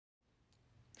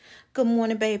Good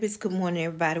morning, babies. Good morning,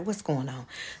 everybody. What's going on?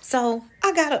 So,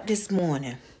 I got up this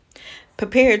morning, I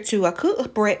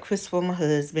cooked breakfast for my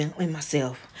husband and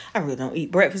myself. I really don't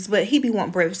eat breakfast, but he be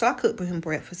wanting breakfast, so I cooked for him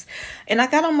breakfast. And I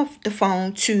got on the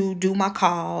phone to do my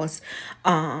calls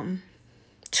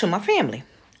to my family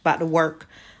about to work.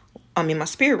 I'm in my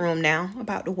spirit room now,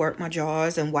 about to work my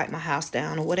jars and wipe my house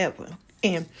down or whatever.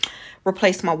 And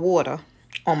replace my water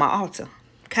on my altar.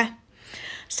 Okay?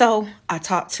 So I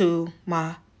talked to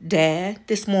my dad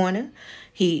this morning.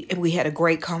 We had a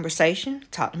great conversation.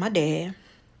 Talked to my dad.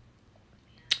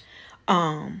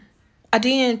 I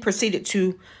then proceeded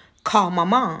to call my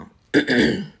mom.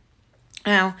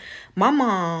 Now, my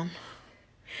mom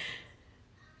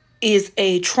is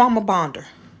a trauma bonder.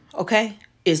 Okay?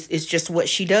 It's just what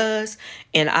she does,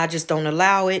 and I just don't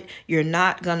allow it. You're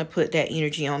not gonna put that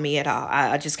energy on me at all.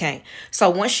 I just can't. So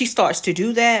once she starts to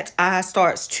do that, I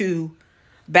starts to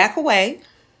back away.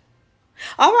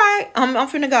 All right, I'm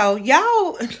finna go.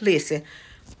 Y'all, listen.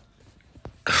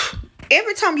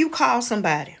 Every time you call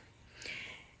somebody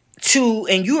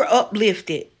and you're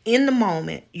uplifted in the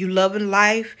moment, you loving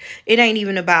life. It ain't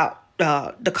even about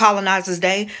the colonizer's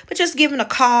day, but just giving a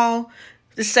call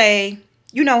to say,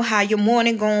 you know, how your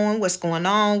morning going, what's going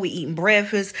on, we eating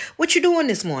breakfast, what you doing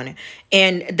this morning?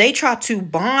 And they try to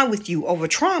bond with you over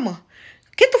trauma.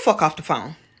 Get the fuck off the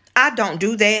phone. I don't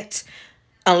do that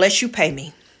unless you pay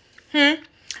me.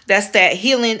 That's that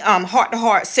healing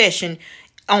heart-to-heart session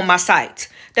on my site.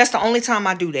 That's the only time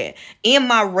I do that. In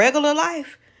my regular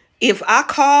life, if I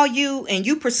call you and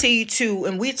you proceed to,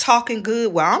 and we're talking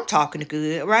good, well, I'm talking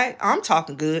good, right? I'm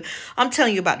talking good. I'm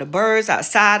telling you about the birds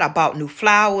outside. I bought new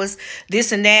flowers,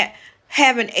 this and that.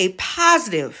 Having a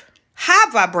positive, high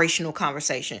vibrational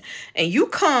conversation. And you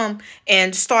come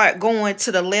and start going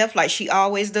to the left like she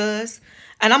always does.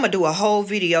 And I'm going to do a whole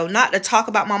video, not to talk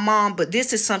about my mom, but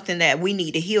this is something that we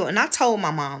need to heal. And I told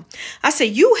my mom, I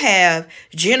said, you have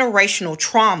generational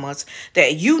traumas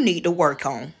that you need to work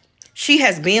on. She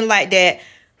has been like that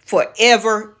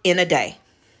forever in a day.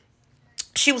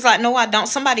 She was like, no, I don't.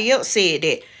 Somebody else said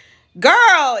that.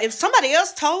 Girl, if somebody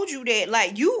else told you that,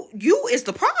 like, you is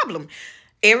the problem.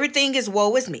 Everything is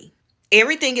woe is me.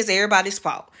 Everything is everybody's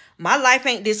fault. My life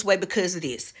ain't this way because of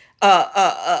this.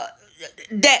 That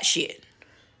shit.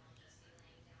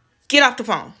 Get off the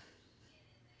phone.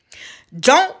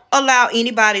 Don't allow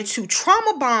anybody to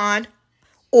trauma bond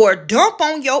or dump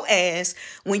on your ass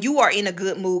when you are in a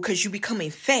good mood, because you become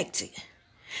infected.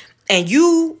 And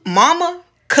you, mama,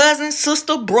 cousin,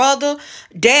 sister, brother,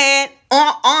 dad,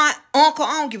 aunt, uncle,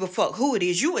 I don't give a fuck who it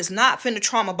is. You is not finna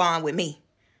trauma bond with me.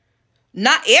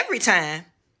 Not every time.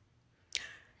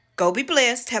 Go be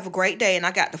blessed. Have a great day. And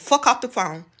I got the fuck off the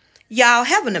phone. Y'all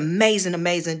have an amazing,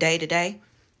 amazing day today.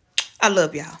 I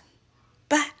love y'all.